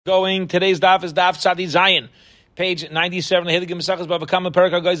Today's daf is daf Tzadi Zayin, page 97. We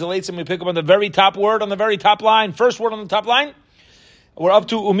pick up on the very top word on the very top line. First word on the top line. We're up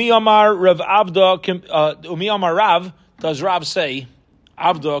to Umi Amar Rav Abda. Umi Amar Rav. Does Rav say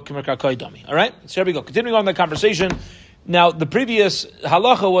Abda Kimirka Koidami? All right. So here we go. Continuing on the conversation. Now the previous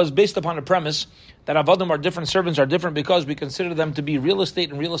halacha was based upon a premise that avodim are different, servants are different, because we consider them to be real estate,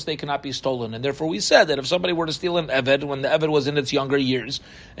 and real estate cannot be stolen. And therefore we said that if somebody were to steal an eved when the eved was in its younger years,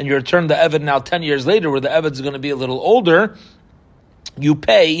 and you return the eved now 10 years later where the eved is going to be a little older, you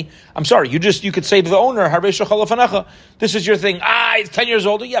pay, you could say to the owner, Haresha Chalafanecha, this is your thing. It's 10 years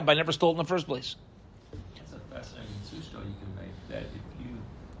older. Yeah, but I never stole it in the first place. That's a fascinating sushta you can make, that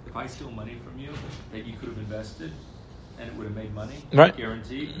if I steal money from you, that you could have invested, and it would have made money, right?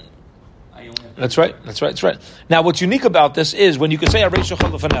 Guaranteed. That's right. Now, what's unique about this is when you can say Areisha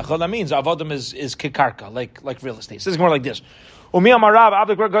Chalafanecha, that means avodim is kikarka, like real estate. So it's more like this. Umi Amarav,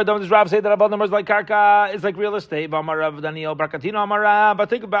 Abdul Rav say that avodim is like karka, is like real estate. Amarav Daniel Barkatino Amarav, but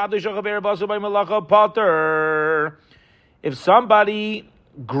think about the Potter. If somebody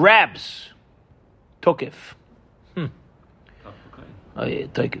grabs tokif,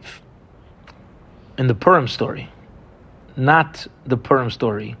 tokif, in the Purim story, not the Purim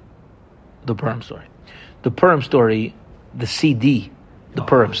story. The Purim story. The CD, the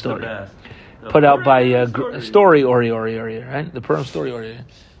Purim story. Put out by Story Ori, right? The Purim Story Ori.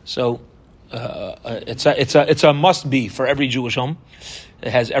 So it's a must be for every Jewish home.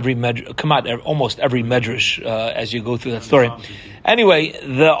 It has almost every medrash as you go through that story. Anyway,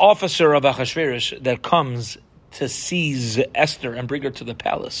 the officer of Achashverosh that comes to seize Esther and bring her to the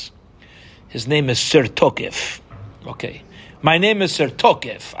palace, his name is Sir Tokef. Okay. My name is Sir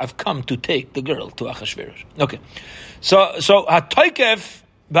Tokef. I've come to take the girl to Achashverosh. Okay. So HaTokef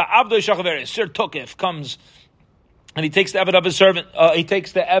ba'avdoi shachaveres. Sir Tokef comes and he takes the eved of his servant. He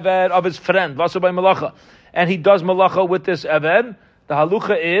takes the eved of his friend, Vasubay Malacha. And he does Malacha with this eved. The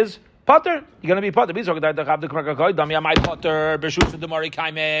halucha is Potter. You're going to be Potter. My Potter.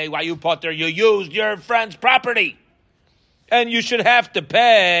 Why you Potter? You used your friend's property. And you should have to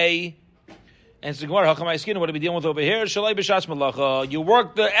pay. And so, what are we dealing with over here? You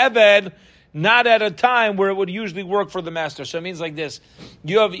work the eved not at a time where it would usually work for the master. So it means like this: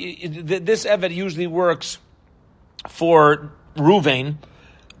 this eved usually works for Ruvain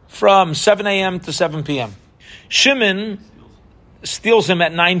from 7 a.m. to 7 p.m. Shimon steals him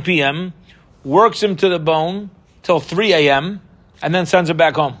at 9 p.m., works him to the bone till 3 a.m., and then sends him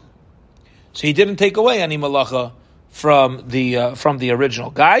back home. So he didn't take away any malacha from the original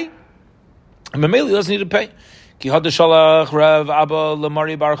guy. And Mameli doesn't need to pay. Ki hadashalach Rav Abba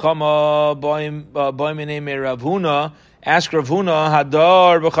Lamari Bar Chama boimine Rav Huna. Ask Rav Huna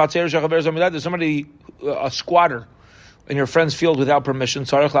hadar b'chatzer shachaver zamidad. There's somebody, a squatter, in your friend's field without permission.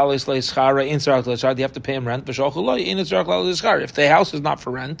 Tzarich la'aleis le'ischara in tzarich le'ischara. You have to pay him rent. V'shalchulai in tzarich la'aleis le'ischara. If the house is not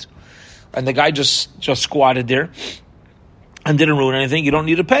for rent, and the guy just squatted there and didn't ruin anything, you don't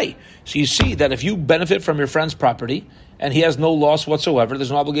need to pay. So you see that if you benefit from your friend's property and he has no loss whatsoever,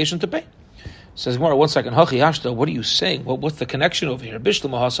 there's no obligation to pay. Says Gemara, 1 second. Hachi Hashta, what are you saying? What's the connection over here?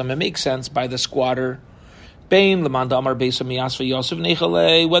 Bishlam Hasam, it makes sense by the squatter. Bain Lamanda Amar Beisa Miyasva Yosef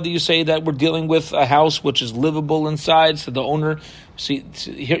Nechale. Whether you say that we're dealing with a house which is livable inside, so the owner. See,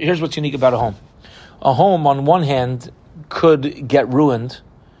 here's what's unique about a home. A home, on one hand, could get ruined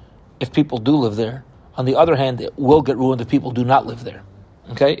if people do live there. On the other hand, it will get ruined if people do not live there.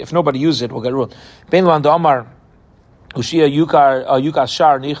 Okay, if nobody uses it, it will get ruined. Bain Lamanda Amar. Ushia Yukas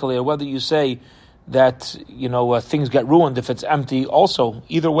Shar Nichale, whether you say that things get ruined if it's empty, also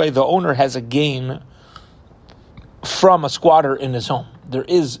either way the owner has a gain from a squatter in his home. There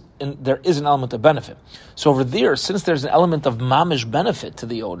is an element of benefit. So over there, since there's an element of mamish benefit to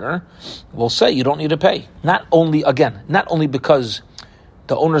the owner, we'll say you don't need to pay. Not only because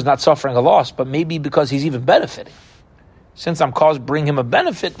the owner's not suffering a loss, but maybe because he's even benefiting. Since I'm bring him a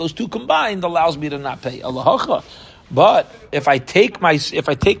benefit, those two combined allows me to not pay. Allahacha. But if I take my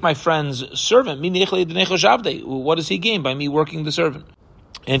friend's servant, what does he gain by me working the servant?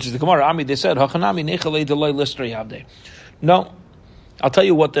 Answers the Gemara. They said, no. I'll tell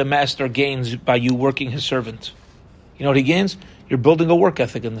you what the master gains by you working his servant. You know what he gains? You're building a work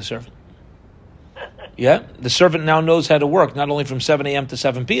ethic in the servant. Yeah? The servant now knows how to work, not only from 7 a.m. to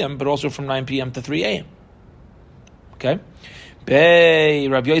 7 p.m., but also from 9 p.m. to 3 a.m. Okay?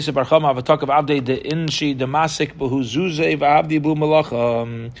 Rav Yosef Bar Chama v'takav avdei de inshi de masik b'hu zuzei v'avdi b'hu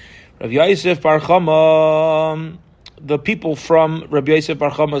malacha. Rav Yosef Bar Chama, the people from Rav Yosef Bar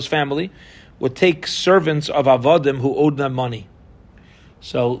Chama's family would take servants of avodim who owed them money.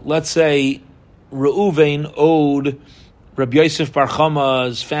 So let's say Reuven owed Rabbi Yosef Bar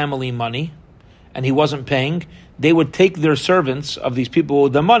Chama's family money, and he wasn't paying, they would take their servants of these people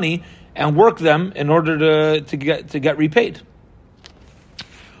with the money and work them in order to get repaid.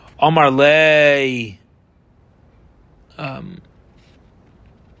 Amar le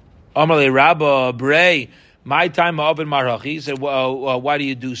Rabba Brei, my time Avin Marachi. He said, well, why do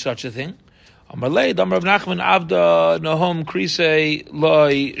you do such a thing? Amar le Damar of Nachman Avda Nahom Krise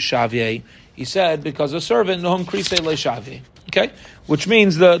Loi Shavye. He said, because a servant Nahom Krise Loi Shavye. Okay, which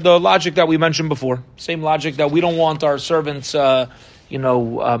means the logic that we mentioned before. Same logic that we don't want our servants, not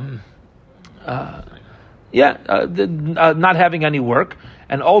having any work,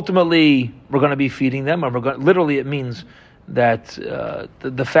 and ultimately we're going to be feeding them, and literally it means that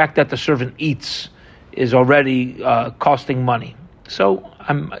the fact that the servant eats is already costing money. So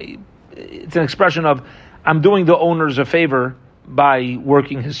it's an expression of I'm doing the owners a favor by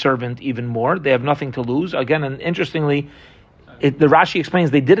working his servant even more. They have nothing to lose. Again, and interestingly, the Rashi explains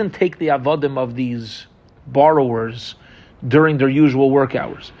they didn't take the avodim of these borrowers during their usual work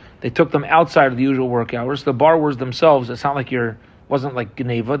hours. They took them outside of the usual work hours. The borrowers themselves, it's not like wasn't like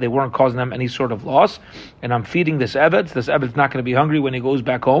Geneva. They weren't causing them any sort of loss. And I'm feeding this Eved. This Eved's not going to be hungry when he goes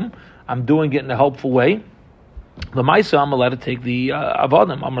back home. I'm doing it in a helpful way. The Maisa, I'm allowed to take the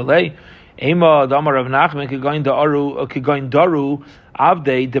avodim. I'm allowed. Ema damar of Nachman kigoin daru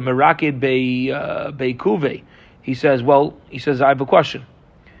avdei demerakid beikuve. He says, I have a question.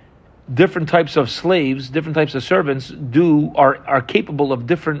 Different types of slaves, different types of servants are capable of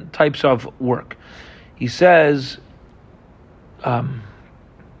different types of work. He says,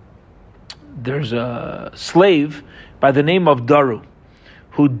 there's a slave by the name of Daru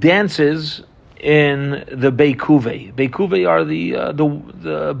who dances in the Beikuve. Beikuve are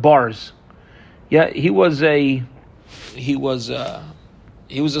the bars. Yeah, he was a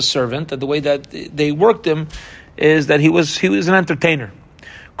servant, and the way that they worked him is that he was an entertainer.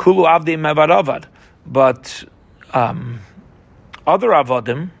 Kulu avdei mevaravad, but other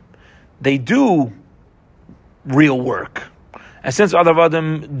avadim, they do real work, and since other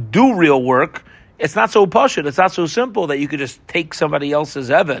avadim do real work, it's not so pashut, it's not so simple that you could just take somebody else's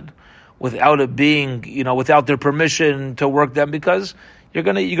eved without it being, without their permission to work them, because you're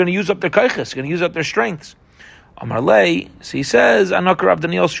gonna use up their kaiches, you're gonna use up their strengths. Amar lei, so he says, Anakar Rav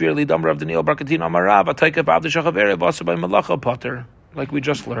Daniel Shvirli, Damar Rav Daniel Barkatin Amar Rav, Ataikav Avdi Shachavere, Vasa by Malacha Potter, like we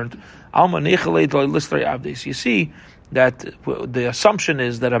just learned. Alma Nechale Doi Listrei Avdis. You see that the assumption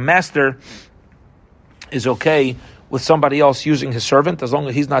is that a master is okay with somebody else using his servant as long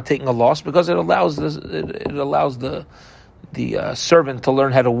as he's not taking a loss, because it allows the servant to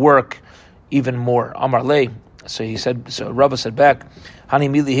learn how to work even more. Amar lei. So he said. So Rava said back, Hani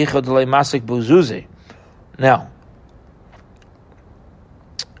mili hichod delei masik buzuze. Now,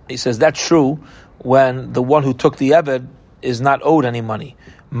 he says that's true when the one who took the eved is not owed any money.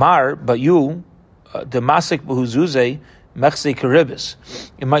 Mar, but you, the masik buzuze mechse karibis.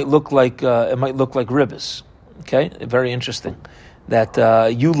 It might look like ribis. Okay, very interesting. That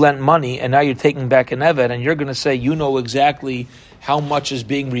you lent money and now you're taking back an eved, and you're going to say you know exactly how much is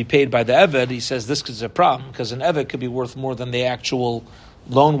being repaid by the eved. He says this is a problem because an eved could be worth more than the actual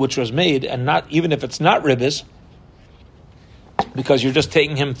loan which was made, and not even if it's not ribis, because you're just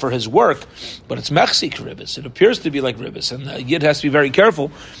taking him for his work, but it's mechsik ribis. It appears to be like ribis, and the yid has to be very careful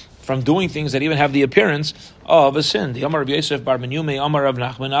from doing things that even have the appearance of a sin. The Amar of Yosef Bar Menyume, Amar of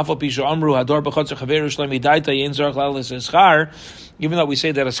Nachman, Afal Pisha Amru Hador B'chotzer Chaveru Shlomi Daita Yen Zarach Lalis Eschar. Even though we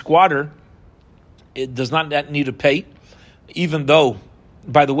say that a squatter, it does not need to pay, even though,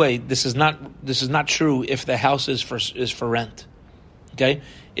 by the way, this is not true if the house is for rent. Okay,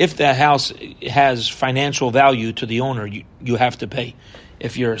 if the house has financial value to the owner, you have to pay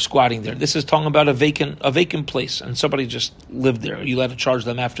if you're squatting there. This is talking about a vacant place, and somebody just lived there. You had to charge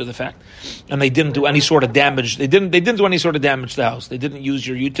them after the fact, and they didn't do any sort of damage. They didn't do any sort of damage to the house. They didn't use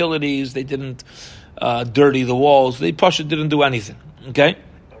your utilities. They didn't dirty the walls. They didn't do anything. Okay.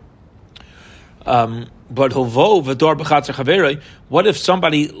 But what if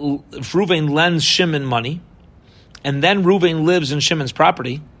Reuven lends Shimon money, and then Reuven lives in Shimon's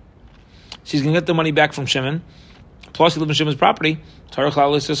property? So he's going to get the money back from Shimon, plus he lives in Shimon's property. You're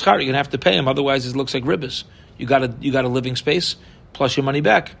going to have to pay him, otherwise it looks like ribbis. You got a living space plus your money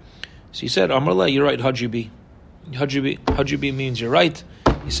back. So he said, Amrullah, you're right, Hajubi. Hajubi means you're right.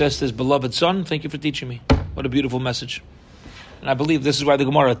 He says to his beloved son, thank you for teaching me. What a beautiful message. And I believe this is why the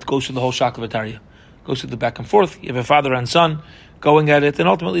Gemara goes through the whole Shakavatariya. Goes through the back and forth. You have a father and son going at it, and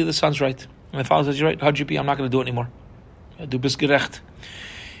ultimately the son's right. And the father says, you're right, Hajubi, I'm not going to do it anymore. Du bist gerecht.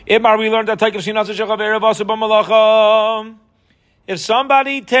 Imar, we learned that Taikav Sinatz Shechavere Vasa B'Malacham. If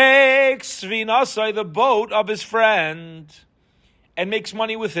somebody takes Vinasai, the boat of his friend, and makes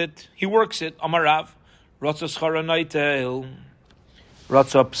money with it, he works it, Amarav, Ratza Schara Naitel,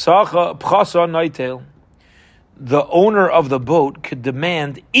 Ratza Pchasa Naitel, the owner of the boat could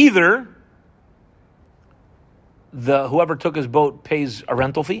demand either whoever took his boat pays a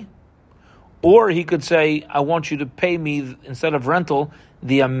rental fee, or he could say, I want you to pay me, instead of rental,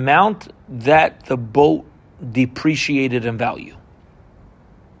 the amount that the boat depreciated in value.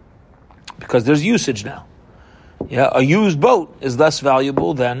 Because there's usage now. Yeah, a used boat is less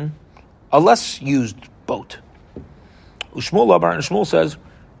valuable than a less used boat. Shmuel says,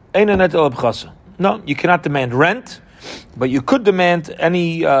 no, you cannot demand rent, but you could demand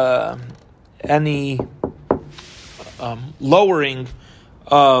any lowering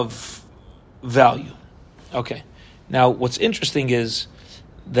of value. Okay. Now, what's interesting is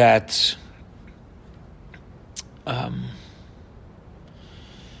that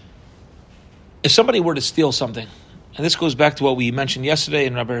if somebody were to steal something, and this goes back to what we mentioned yesterday,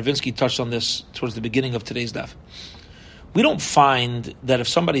 and Rabbi Ravinsky touched on this towards the beginning of today's daf, we don't find that if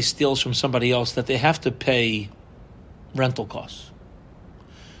somebody steals from somebody else that they have to pay rental costs.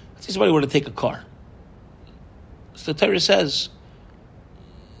 Let's say somebody were to take a car. So the Torah says,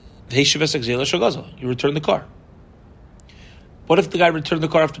 you return the car. What if the guy returned the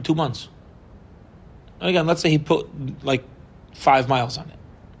car after 2 months? Again, let's say he put like 5 miles on it.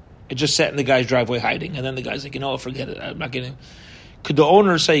 It just sat in the guy's driveway hiding, and then the guy's like, forget it, I'm not getting it. Could the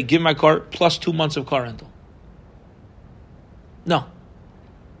owner say, give my car plus 2 months of car rental? No.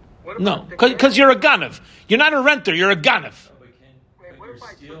 No, because you're a ganav. You're not a renter, you're a ganav.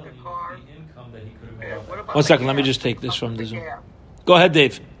 One second, let me just take this from the Zoom. Go ahead,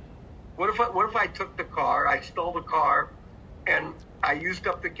 Dave. What if I took the car, I stole the car, and I used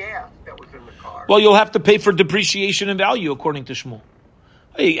up the gas that was in the car? Well, you'll have to pay for depreciation and value, according to Shmuel.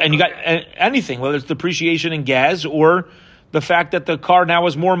 And you got anything, whether it's depreciation in gas or the fact that the car now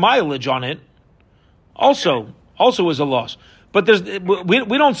has more mileage on it, also is a loss. But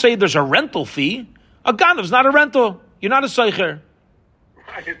we don't say there's a rental fee. A ganav's not a rental. You're not a seicher.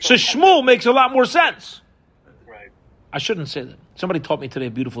 So Shmuel makes a lot more sense. Right. I shouldn't say that. Somebody taught me today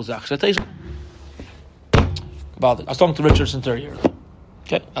a beautiful zach. Should I tell you something about it? I was talking to Richard Centuri earlier.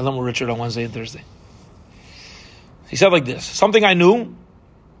 Okay, I learned with Richard on Wednesday and Thursday. He said like this: something I knew,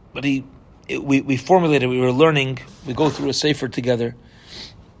 but we formulated. We were learning. We go through a sefer together.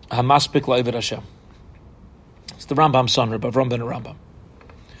 Hamaspik la'ived Hashem. It's the Rambam's son, Rabbi Avram ben Rambam.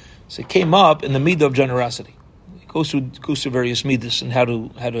 So it came up in the midah of generosity. It goes through various midas and how to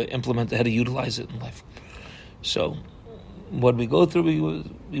implement it, how to utilize it in life. So what we go through,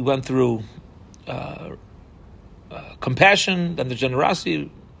 we went through compassion, then the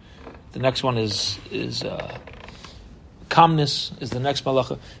generosity. The next one is calmness. Is the next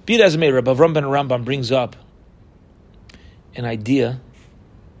malacha. Be it as it may, Rabbi Avram ben Rambam brings up an idea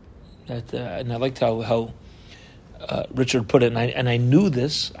that, and I liked how Richard put it, and I knew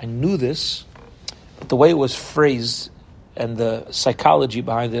this, but the way it was phrased and the psychology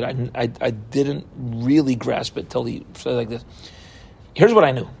behind it, I didn't really grasp it till he said it like this. Here's what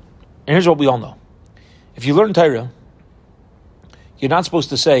I knew, and here's what we all know. If you learn Torah, you're not supposed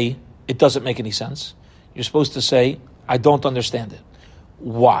to say, it doesn't make any sense. You're supposed to say, I don't understand it.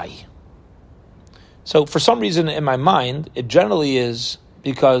 Why? So for some reason in my mind, it generally is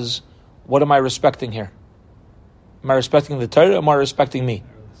because, what am I respecting here? Am I respecting the Torah or am I respecting me?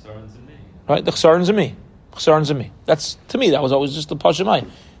 Right? The chsarns and me. Chsarns and me. That's, to me, that was always just the pashamai.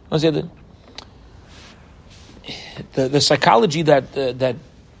 The psychology that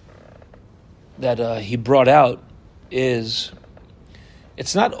he brought out is,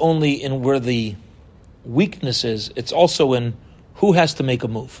 it's not only in where the weakness is, it's also in who has to make a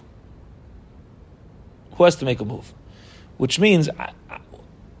move. Who has to make a move? Which means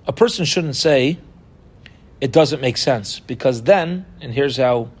a person shouldn't say, it doesn't make sense, because then, and here's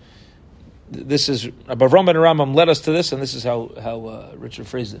how, this is, Rabbi Avram ben Rambam led us to this, and this is how Richard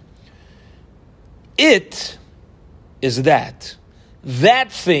phrased it. It is that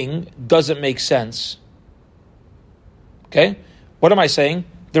thing doesn't make sense. Okay? What am I saying?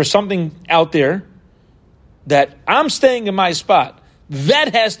 There's something out there that I'm staying in my spot.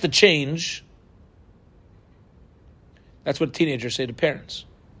 That has to change. That's what teenagers say to parents.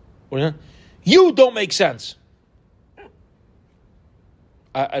 You don't make sense.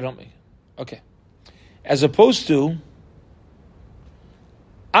 I don't make it. Okay. As opposed to,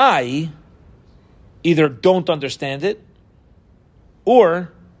 I either don't understand it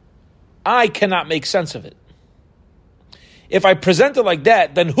or I cannot make sense of it. If I present it like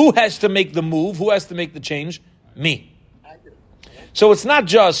that, then who has to make the move? Who has to make the change? Me. So it's not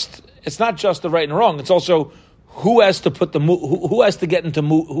just the right and wrong. It's also who has to put who has to get into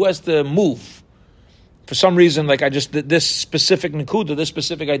move, who has to move. For some reason, like this specific nekuda, this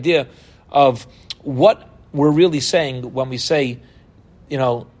specific idea of what we're really saying when we say,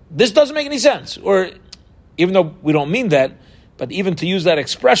 this doesn't make any sense, or even though we don't mean that, but even to use that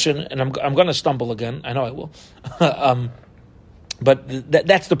expression, and I'm going to stumble again. I know I will, but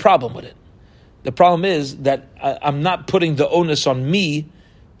that's the problem with it. The problem is that I'm not putting the onus on me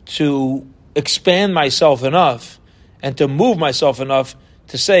to expand myself enough and to move myself enough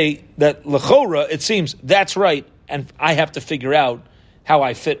to say that l'chora, it seems that's right, and I have to figure out how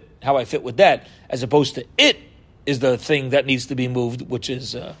I fit with that, as opposed to it is the thing that needs to be moved, which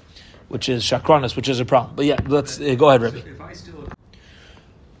is shakranis, which is a problem. But yeah, let's go ahead, Rebbe. If I still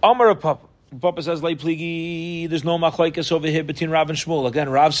Amar Papa says, "Lei pligi." There's no machlokes over here between Rav and Shmuel. Again,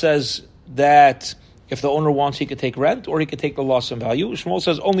 Rav says that if the owner wants, he could take rent or he could take the loss in value. Shmuel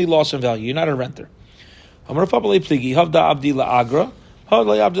says only loss in value. You're not a renter. Amar Papa lei pligi havda abdi la'agra.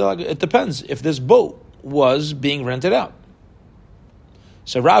 It depends if this boat was being rented out.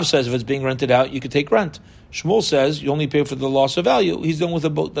 So Rav says if it's being rented out, you could take rent. Shmuel says you only pay for the loss of value. He's done with a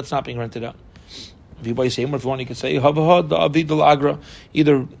boat that's not being rented out. If you want, you could say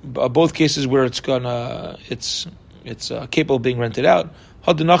either both cases where it's capable of being rented out.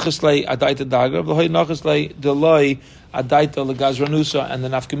 And the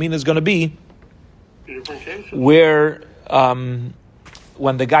nafkamina is going to be where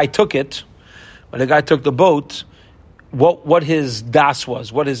when the guy took the boat, what his das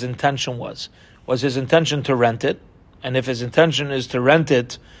was, what his intention was. Was his intention to rent it? And if his intention is to rent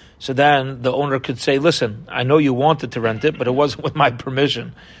it, so then the owner could say, listen, I know you wanted to rent it, but it wasn't with my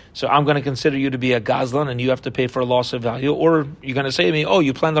permission. So I'm going to consider you to be a gazlan and you have to pay for a loss of value. Or you're going to say to me, oh,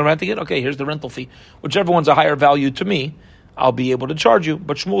 you planned on renting it? Okay, here's the rental fee. Whichever one's a higher value to me, I'll be able to charge you.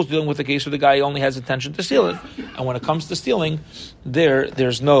 But Shmuel's dealing with the case where the guy only has intention to steal it. And when it comes to stealing,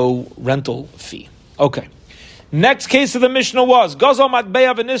 there's no rental fee. Okay. Next case of the Mishnah was, Gazal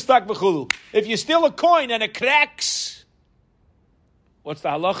matbeya v'nistak v'chulu. If you steal a coin and it cracks, what's the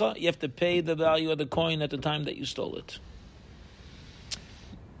halacha? You have to pay the value of the coin at the time that you stole it.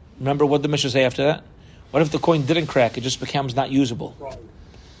 Remember what the Mishnah say after that? What if the coin didn't crack? It just becomes not usable.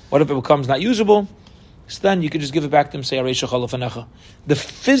 What if it becomes not usable? So then you could just give it back to him, say, Areisha chalafanecha. The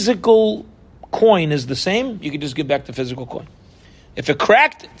physical coin is the same, you could just give back the physical coin. If it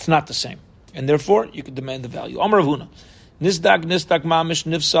cracked, it's not the same. And therefore, you could demand the value. Amar Ravuna. Nisdak mamish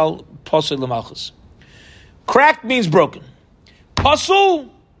nifsal pasel l'malchus. Cracked means broken. Pasel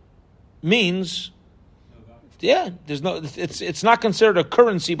means, there's no. It's not considered a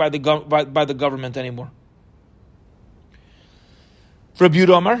currency by the government anymore. Rabbi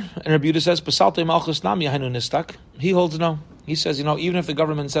Yehuda Amar, and Rabbi Yehuda says, "Pasalte malchus nam yahenu nistak." He holds no. He says, even if the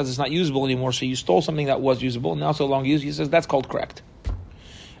government says it's not usable anymore, so you stole something that was usable, now so long used, he says that's called cracked.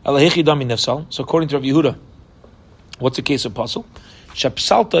 So according to Rabbi Yehuda, what's the case of pasel?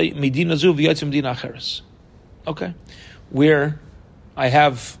 Shapsalta medina zu v'yatzim medina acheres. Okay, where I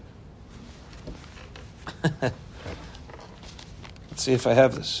have. Let's see if I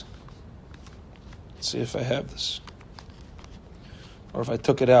have this. Or if I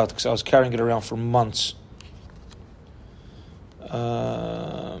took it out, because I was carrying it around for months.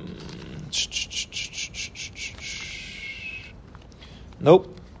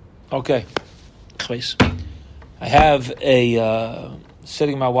 Nope. Okay. I have a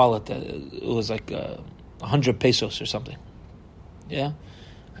sitting in my wallet. It was like 100 pesos or something. Yeah,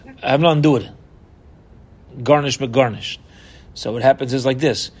 I have nothing to do with it. Garnished. So what happens is like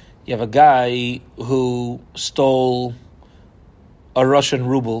this: you have a guy who stole a Russian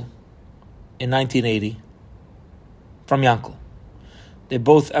ruble in 1980 from Yankel. They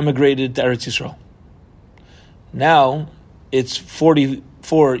both emigrated to Eretz Yisrael. Now it's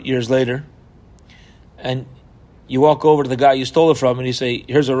 44 years later, and you walk over to the guy you stole it from, and you say,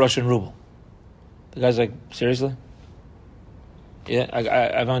 "Here's a Russian ruble." The guy's like, "Seriously? Yeah, I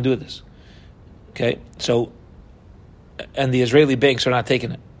have nothing to do with this." Okay, so, and the Israeli banks are not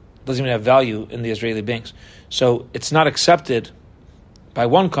taking it. It doesn't even have value in the Israeli banks. So it's not accepted by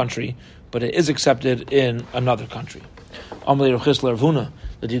one country, but it is accepted in another country. According to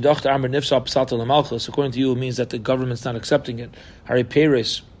you, it means that the government's not accepting it. Hari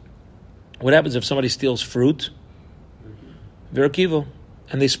Peres. What happens if somebody steals fruit? Verakivo,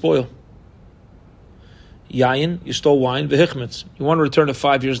 and they spoil. Yayin, you stole wine. Vehichmitz, you want to return it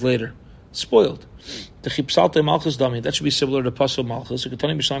 5 years later. Spoiled. That should be similar to Pasal Malchus.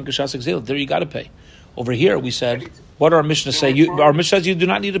 There you got to pay. Over here we said, what our Mishnah say? Our Mishnah says you do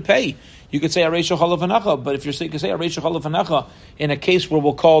not need to pay. You could say Areisha Chalav Hanacha, but if you could say Areisha Chalav Hanacha in a case where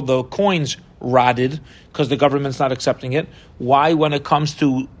we'll call the coins rotted because the government's not accepting it, why, when it comes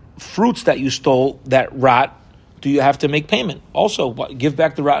to fruits that you stole that rot, do you have to make payment? Also, give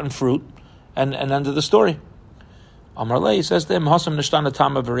back the rotten fruit and end of the story. Amar Lei says to him, Hasam nishtana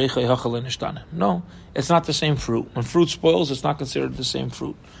tama v'reicha hachale nishtana. No, it's not the same fruit. When fruit spoils, it's not considered the same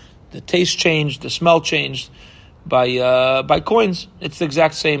fruit. The taste changed, the smell changed by coins. It's the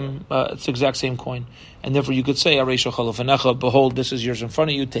exact same. It's the exact same coin, and therefore you could say Areisha Chalav Hanacha. Behold, this is yours in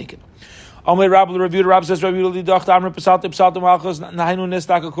front of you. Take it. Amar Rabbi reviewed. Rabbi says Rabbi Lidach Amar Pesalte Pesalte Malchus Nahinu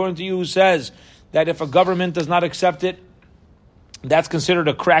Nistak. According to you, who says that if a government does not accept it, that's considered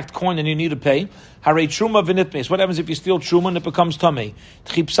a cracked coin and you need to pay. Harei truma v'nitmes. What happens if you steal truma and it becomes tamei?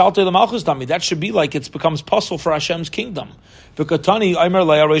 Tchipsalte l'malchus tamei. That should be like it becomes puzzle for Hashem's kingdom. V'katani aimer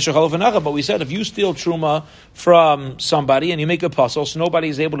le'areisha chalav v'nacha. But we said if you steal truma from somebody and you make a puzzle, so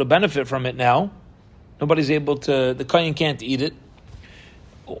nobody's able to benefit from it now. Nobody's able to. The kohen can't eat it.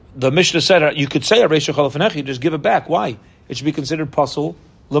 The Mishnah said you could say areisha chalav v'nacha. You just give it back. Why? It should be considered puzzle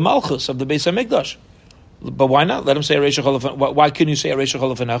l'malchus of the Beis Hamikdash. But why not? Let him say Areisha Chalav. Why couldn't you say Areisha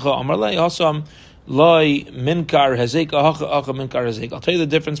Chalav Hanacha? Amar lei hasam loy minkar hazek ahacha minkar hazek. I'll tell you the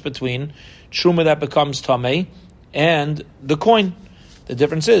difference between truma that becomes tamei and the coin. The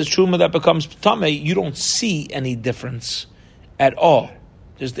difference is truma that becomes tamei. You don't see any difference at all.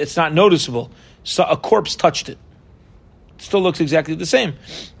 It's not noticeable. So a corpse touched it. It still looks exactly the same.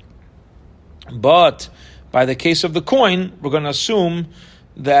 But by the case of the coin, we're going to assume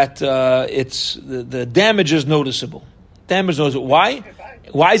that it's the damage is noticeable. Damage is noticeable. Why?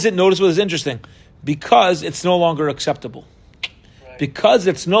 Why is it noticeable? It's interesting. Because it's no longer acceptable. Right. Because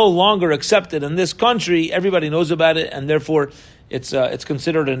it's no longer accepted in this country, everybody knows about it, and therefore it's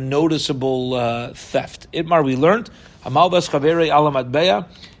considered a noticeable theft. Itmar, we learned,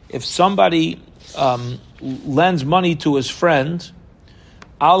 if somebody lends money to his friend,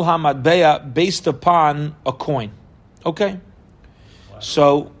 al hamadbeya, based upon a coin. Okay?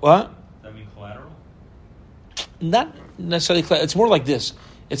 So, what? That mean collateral? Not necessarily collateral. It's more like this.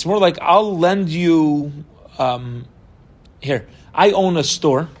 It's more like I'll lend you, here, I own a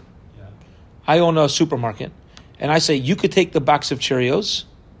store. Yeah. I own a supermarket. And I say, you could take the box of Cheerios.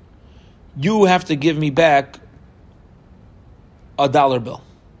 You have to give me back $1 bill.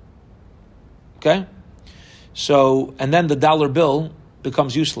 Okay? So, and then the dollar bill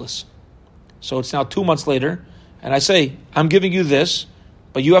becomes useless. So it's now 2 months later. And I say, I'm giving you this,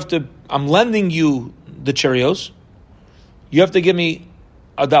 but you have to, I'm lending you the Cheerios. You have to give me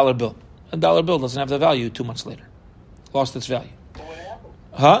 $1 bill. $1 bill doesn't have the value 2 months later. Lost its value. So what happened?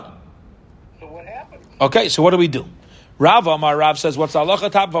 Huh? So what happened? Okay, so what do we do? Rav Amar, Rav says, what's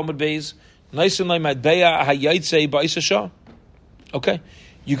halacha top vamud beis? Nice and like madbeya hayaitse ba'isasha. Okay,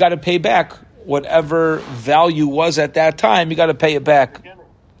 you got to pay back whatever value was at that time. You got to pay it back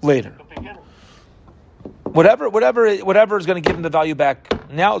later. Whatever is going to give him the value back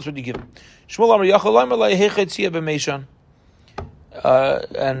now is what you give him. And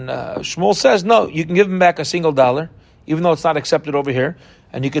Shmuel says, no, you can give him back a single $1, even though it's not accepted over here.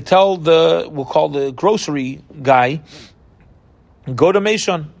 And you could tell we'll call the grocery guy, go to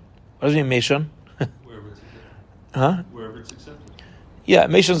Meshon. What does it mean, Meshon? Wherever it's accepted. Huh? Wherever it's accepted. Yeah,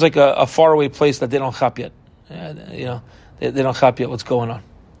 Meshon's like a faraway place that they don't chap yet. They don't chap yet what's going on.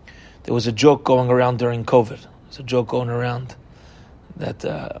 There was a joke going around during COVID. There's a joke going around that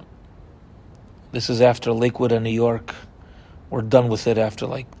this is after Lakewood and New York. We're done with it after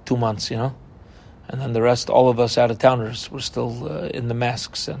like 2 months, And then the rest, all of us out-of-towners, were still in the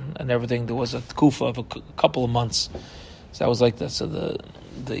masks and everything. There was a tkufa of a couple of months. So that was like that. So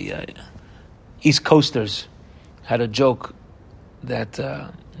the East Coasters had a joke that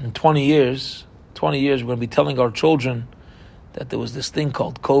in 20 years, we're going to be telling our children that there was this thing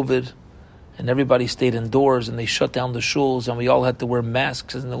called COVID, and everybody stayed indoors, and they shut down the shuls, and we all had to wear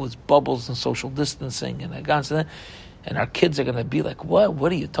masks, and there was bubbles and social distancing, and our kids are going to be like, what?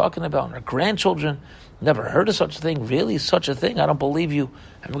 What are you talking about? And our grandchildren, never heard of such a thing. Really? Such a thing? I don't believe you.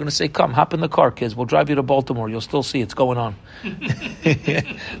 And we're going to say, come, hop in the car, kids. We'll drive you to Baltimore. You'll still see it's going on.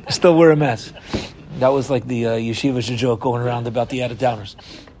 Still wear a mask. That was like the yeshiva joke going around about the out-of-towners.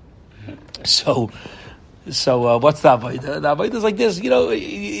 So what's the avodah? The avodah is like this,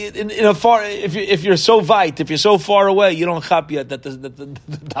 in a far. If you're so weit, if you're so far away, you don't chap yet that the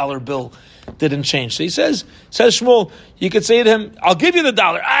dollar bill didn't change. So he says Shmuel, you could say to him, "I'll give you the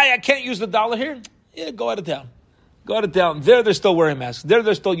 $1. I can't use the $1 here. Yeah, go out of town. Go out of town. They're still wearing masks.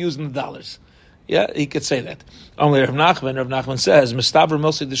 They're still using the dollars. Yeah, he could say that. Only Rav Nachman says, "Mistaver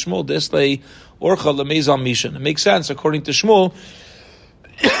Milsi de Shmuel Disley Orcha Lemezal Mishan." It makes sense according to Shmuel.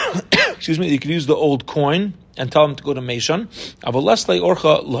 excuse me, you could use the old coin and tell him to go to Meishan. But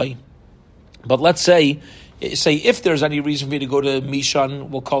let's say if there's any reason for you to go to Mishan,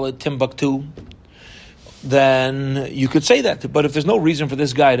 we'll call it Timbuktu, then you could say that. But if there's no reason for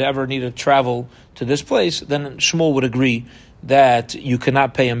this guy to ever need to travel to this place, then Shmuel would agree that you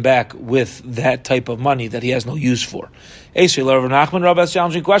cannot pay him back with that type of money that he has no use for. Rav Nachman, Rav has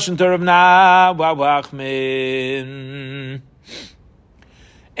challenging question to Rav Nachman.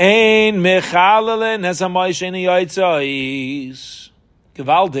 Ein mechalelen es hamoy sheni yotzais.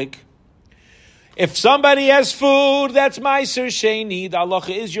 Gewaldig. If somebody has food that's Meiser Sheni, the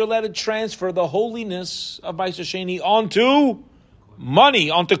halacha is you're allowed to transfer the holiness of Meiser Sheni onto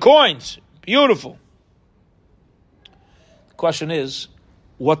money, onto coins. Beautiful. The question is,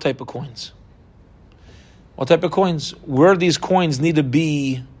 what type of coins? What type of coins? Where these coins need to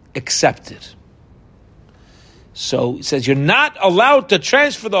be accepted. So he says you're not allowed to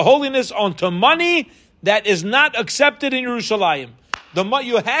transfer the holiness onto money that is not accepted in Yerushalayim.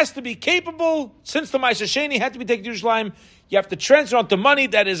 You has to be capable, since the Ma'aser Sheni had to be taken to Yerushalayim, you have to transfer onto money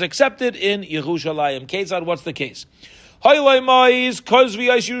that is accepted in Yerushalayim. Ketzad, what's the case? If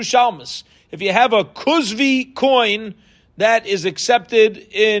you have a Kuzvi coin that is accepted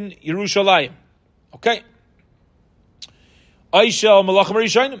in Yerushalayim, okay. You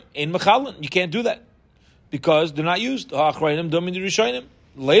can't do that because they're not used.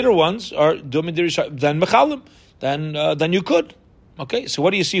 Later ones are then mechalim. Then you could. Okay, so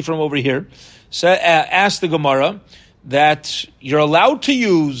what do you see from over here? So, ask the Gemara that you're allowed to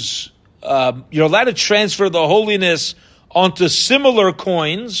use, you're allowed to transfer the holiness onto similar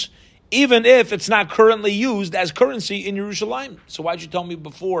coins, even if it's not currently used as currency in Yerushalayim. So why'd you tell me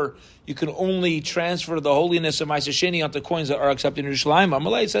before you can only transfer the holiness of Ma'aser Sheni onto coins that are accepted in Yerushalayim?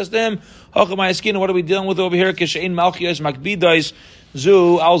 Amalei says to him, what are we dealing with over here? Kishein Malchias Makbidais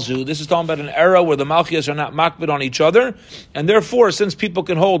Zu al Zu. This is talking about an era where the Malchias are not makbid on each other, and therefore, since people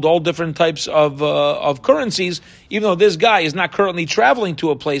can hold all different types of currencies, even though this guy is not currently traveling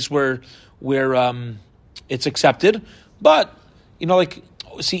to a place where it's accepted, but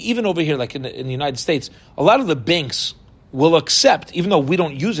see, even over here, like in the United States, a lot of the banks will accept, even though we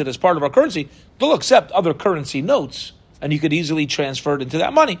don't use it as part of our currency, they'll accept other currency notes, and you could easily transfer it into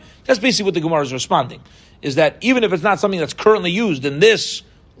that money. That's basically what the Gemara is responding, is that even if it's not something that's currently used in this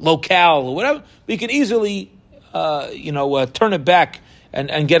locale or whatever, we can easily, turn it back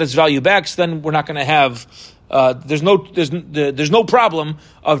and get its value back. So then we're not going to have. There's no problem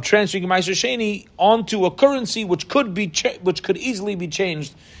of transferring Ma'aser Sheni onto a currency which could easily be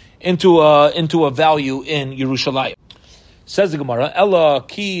changed into a value in Yerushalayim. Says the Gemara, Ella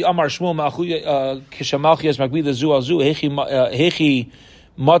ki amar Shmuel kishamalchias magbida zu al zu hechi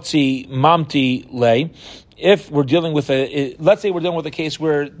matzi mamti lei. If we're dealing with let's say we're dealing with a case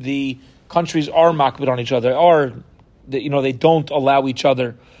where the countries are makbid on each other, or they don't allow each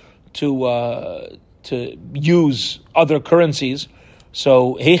other to use other currencies.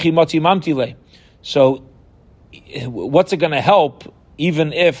 So hechi matzi mamti lei. So what's it going to help?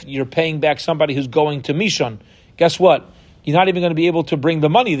 Even if you're paying back somebody who's going to Mishon, guess what? You're not even going to be able to bring the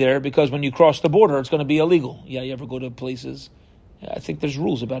money there because when you cross the border, it's going to be illegal. Yeah, you ever go to places? I think there's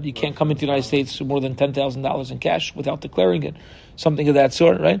rules about it. You can't come into the United States with more than $10,000 in cash without declaring it. Something of that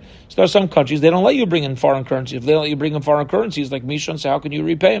sort, right? So there are some countries, they don't let you bring in foreign currency. If they let you bring in foreign currencies like Mishon, so how can you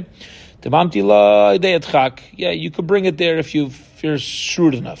repay them? Yeah, you could bring it there if you're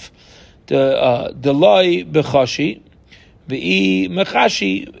shrewd enough. The loy bechashi, the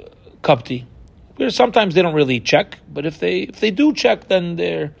mechashi kapti. Sometimes they don't really check, but if they do check, then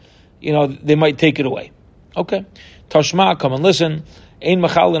they might take it away. Okay, Tashma, come and listen. Ein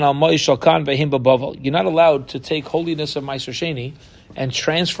machalin al moy shalkan behim b'Bava. You're not allowed to take holiness of Ma'aser Sheni and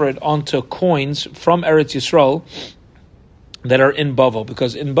transfer it onto coins from Eretz Yisrael that are in Bava,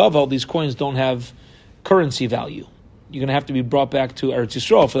 because in Bava these coins don't have currency value. You're going to have to be brought back to Eretz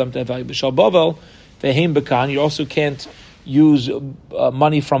Yisrael for them to have value. B'shal Bavel behim b'kan. You also can't use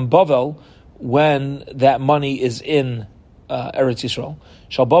money from Bavel when that money is in Eretz Yisrael.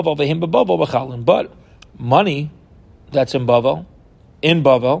 Shal Bavel vehim b'Bavel b'chalin. But money that's in Bavel,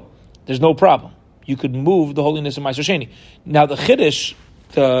 there's no problem. You could move the holiness of Ma'aser Sheni. Now the chiddush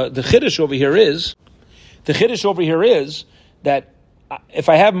over here is that if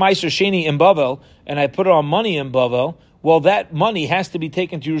I have Ma'aser Sheni in Bavel and I put it on money in Bavel, well, that money has to be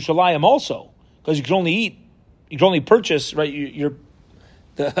taken to Yerushalayim also, because you can only purchase, right? You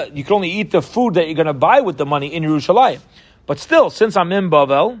can only eat the food that you're going to buy with the money in Yerushalayim. But still, since I'm in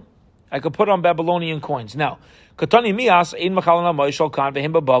Bavel, I could put on Babylonian coins. Now, Katani Mias, Ein Machalana Moishal Kan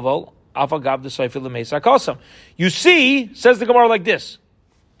Vehim Bavel, Afagav the Seifil Mesa Kosam. You see, says the Gemara like this: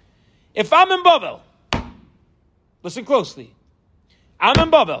 If I'm in Bavel, listen closely. I'm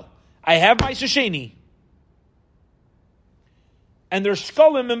in Bavel. I have my Sheni. And there's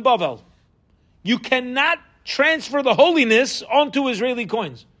Skulim in Bavel. You cannot transfer the holiness onto Israeli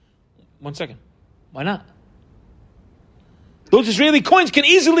coins. 1 second. Why not? Those Israeli coins can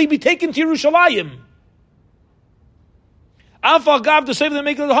easily be taken to Yerushalayim. Afal Gav to save the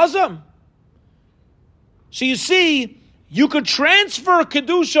make of the Hazam. So you see, you could transfer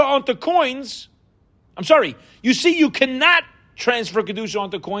Kedusha onto coins. I'm sorry. You see, you cannot transfer Kedusha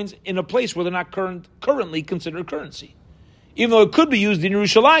onto coins in a place where they're not currently considered currency. Even though it could be used in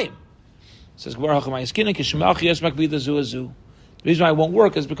Yerushalayim. It says, the reason why it won't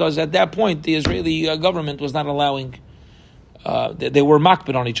work is because at that point, the Israeli government was not allowing, they were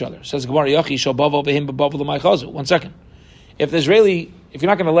makbid on each other. It says, 1 second. If you're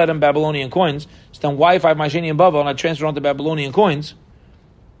not going to let him Babylonian coins, so then why, if I have my Sheni in Bava and I transfer onto Babylonian coins,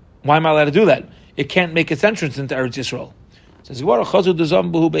 why am I allowed to do that? It can't make its entrance into Eretz Yisrael. It says,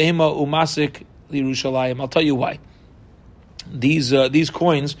 I'll tell you why. These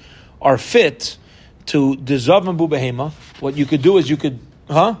coins are fit to dezav and behema. What you could do is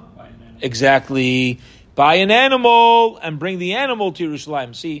exactly, buy an animal and bring the animal to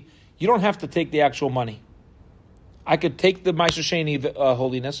Yerushalayim. See, you don't have to take the actual money. I could take the Meiser Sheni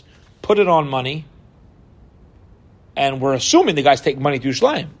holiness, put it on money, and we're assuming the guys take money to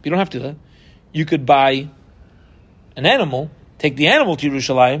Yerushalayim. You don't have to do that. You could buy an animal, take the animal to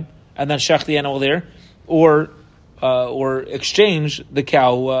Yerushalayim, and then shech the animal there, or exchange the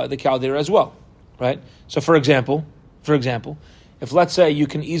cow there as well, right? So, for example, if let's say you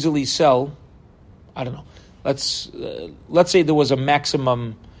can easily sell, I don't know, let's say there was a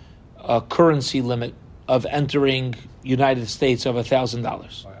maximum currency limit of entering United States of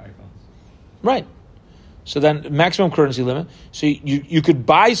 $1,000, right? So then maximum currency limit. So you could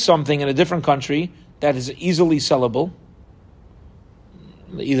buy something in a different country that is easily sellable.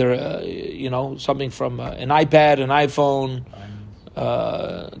 Either something from an iPad, an iPhone,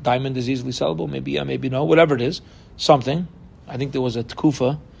 diamond is easily sellable. Maybe yeah, maybe no. Whatever it is, something. I think there was a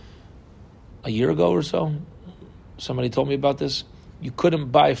tkufa a year ago or so. Somebody told me about this. You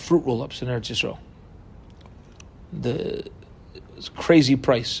couldn't buy fruit roll-ups in Eretz Yisrael. It's a crazy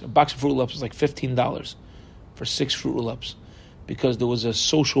price. A box of fruit roll-ups was like $15 for 6 fruit roll-ups, because there was a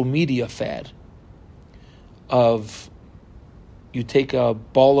social media fad of, you take a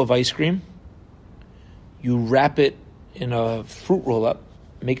ball of ice cream, you wrap it in a fruit roll-up,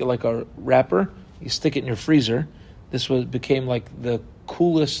 make it like a wrapper, you stick it in your freezer. This became like the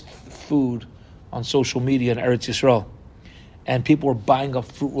coolest food on social media in Eretz Yisrael. And people were buying up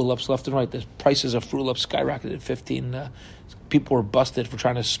fruit roll-ups left and right. The prices of fruit roll-ups skyrocketed. People were busted for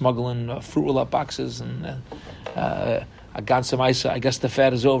trying to smuggle in fruit roll-up boxes. And I got some ice. I guess the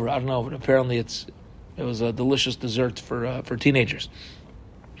fad is over. I don't know, but apparently it was a delicious dessert for teenagers.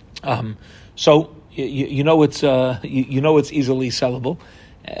 So it's easily sellable.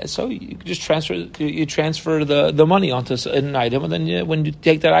 So you just transfer the money onto an item, and then when you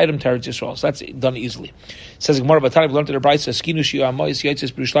take that item to Eretz Yisrael, so that's done easily. It says Gemara, we learned in the Brisa,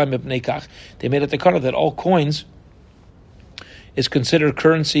 they made it the color that all coins is considered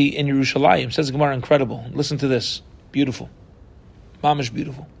currency in Yerushalayim. It says Gemara, incredible. Listen to this, beautiful, mamish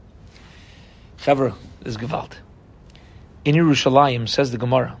beautiful. Chavra is gewalt. In Yerushalayim, says the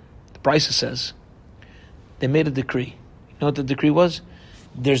Gemara, the Brisa says, they made a decree. You know what the decree was?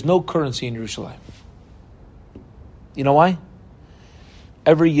 There's no currency in Yerushalayim. You know why?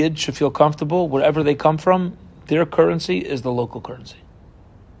 Every Yid should feel comfortable wherever they come from. Their currency is the local currency.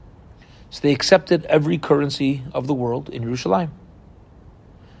 So they accepted every currency of the world in Yerushalayim.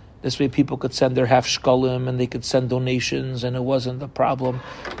 This way people could send their half shkalim and they could send donations, and it wasn't a problem.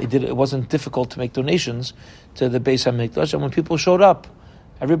 It wasn't difficult to make donations to the Beis HaMikdash. And when people showed up,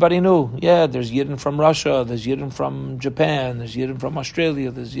 everybody knew, there's Yidden from Russia, there's Yidden from Japan, there's Yidden from Australia,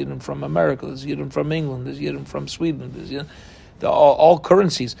 there's Yidden from America, there's Yidden from England, there's Yidden from Sweden, there's Yidden, all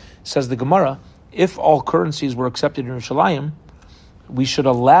currencies. Says the Gemara, if all currencies were accepted in Yerushalayim, we should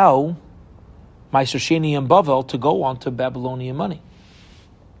allow Meiser Sheni and Bavel to go on to Babylonian money.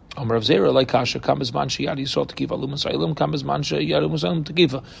 Basically,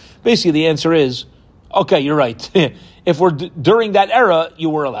 the answer is, okay, you're right. If we're during that era, you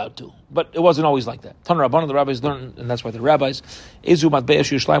were allowed to, but it wasn't always like that. Tan Rabbanan, the rabbis learned, and that's why the rabbis. Ezu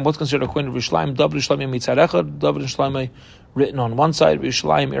matbe'esh Yerushalayim. What's considered a coin of Yerushalayim? Dav Yerushalayim mitzad echad. Dav Yerushalayim written on one side.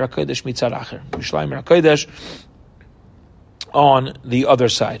 Yerushalayim ir hakodesh mitzad acher. Yerushalayim ir hakodesh on the other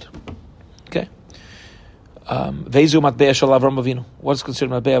side. Okay. Ve'ezu matbe'esh shel Avram Avinu. What's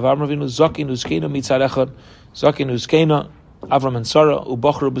considered matbe'esh of Avram Avinu? Zakin uskena mitzad echad. Zakin uskena Avram and Sarah,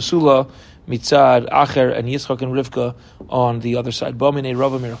 Ubachru Basula, Mitzad, Acher, and Yitzchak and Rivka on the other side. Bamine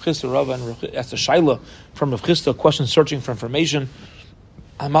Rava Mirachista, Rava and that's a Shaila from Rav Chisda, question searching for information.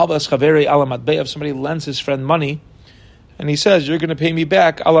 Amalvas Chaveri Alamat Bey, if somebody lends his friend money, and he says, you're going to pay me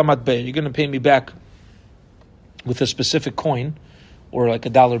back Alamat Bey, you're going to pay me back with a specific coin, or like a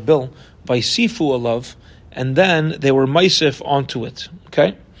dollar bill, Vaisifu alav, and then they were maisif onto it.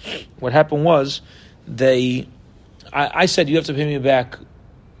 Okay? What happened was, I said, you have to pay me back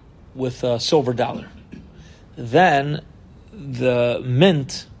with a silver dollar. Then the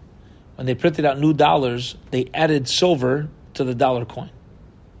mint, when they printed out new dollars, they added silver to the dollar coin.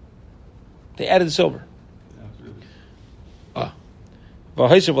 They added silver.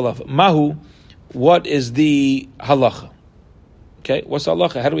 Mahu, what is the halacha? Okay, what's the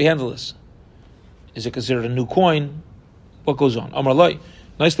halacha? How do we handle this? Is it considered a new coin? What goes on? Amar Loi,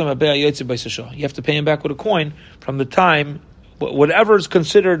 you have to pay him back with a coin from the time, whatever is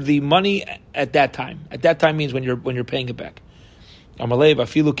considered the money at that time. At that time means when you're paying it back. Amar Loi,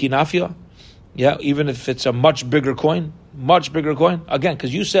 vafilu kinafia. Yeah, even if it's a much bigger coin. Again,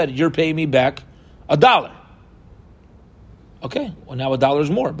 because you said you're paying me back $1. Okay, well now $1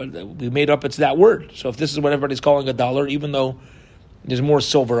 is more, but we made up it's that word. So if this is what everybody's calling $1, even though there's more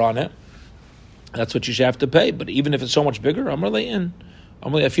silver on it, that's what you should have to pay. But even if it's so much bigger, Amrlein,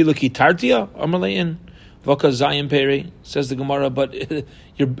 Afilu ki tartia, Amrlein, Vaka Zayin Peri, says the Gemara, but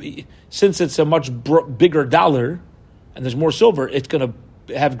since it's a much bigger dollar and there's more silver, it's going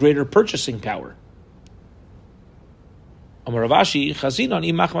to have greater purchasing power. Amaravashi, Chazinon,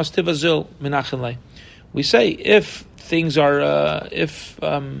 Imach Mastivazil, Menachenle. We say if things are,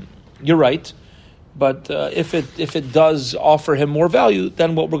 you're right, but if it does offer him more value,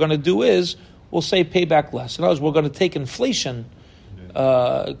 then what we're going to do is we'll say pay back less. In other words, we're going to take inflation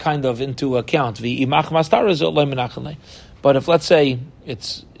kind of into account. But if let's say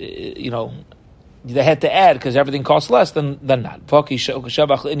it's they had to add because everything costs less, then not.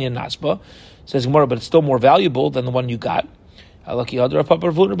 Says Gemara, but it's still more valuable than the one you got. This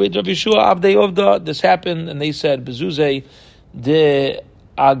happened, and they said, "Bezuze de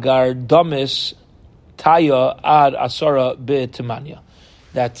agardamis taya ad asara be'timanya,"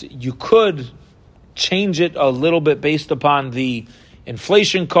 that you could change it a little bit based upon the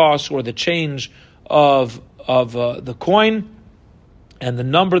inflation costs or the change of the coin, and the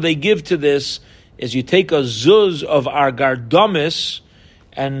number they give to this is you take a zuz of agardamis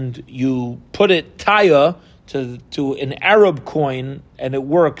and you put it taya to an Arab coin, and it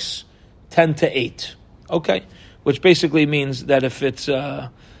works 10-8. Okay, which basically means that if it's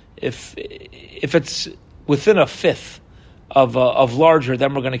within a fifth of larger,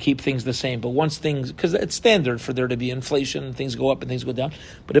 then we're going to keep things the same. But once things, because it's standard for there to be inflation, things go up and things go down.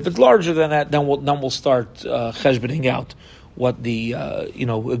 But if it's larger than that, then we'll start cheshboning out what the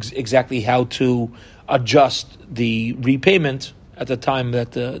exactly how to adjust the repayment at the time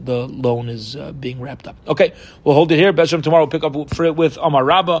that the loan is being wrapped up. Okay, we'll hold it here. B'Shem tomorrow we'll pick up for it with Amar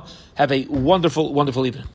Rabba. Have a wonderful, wonderful evening.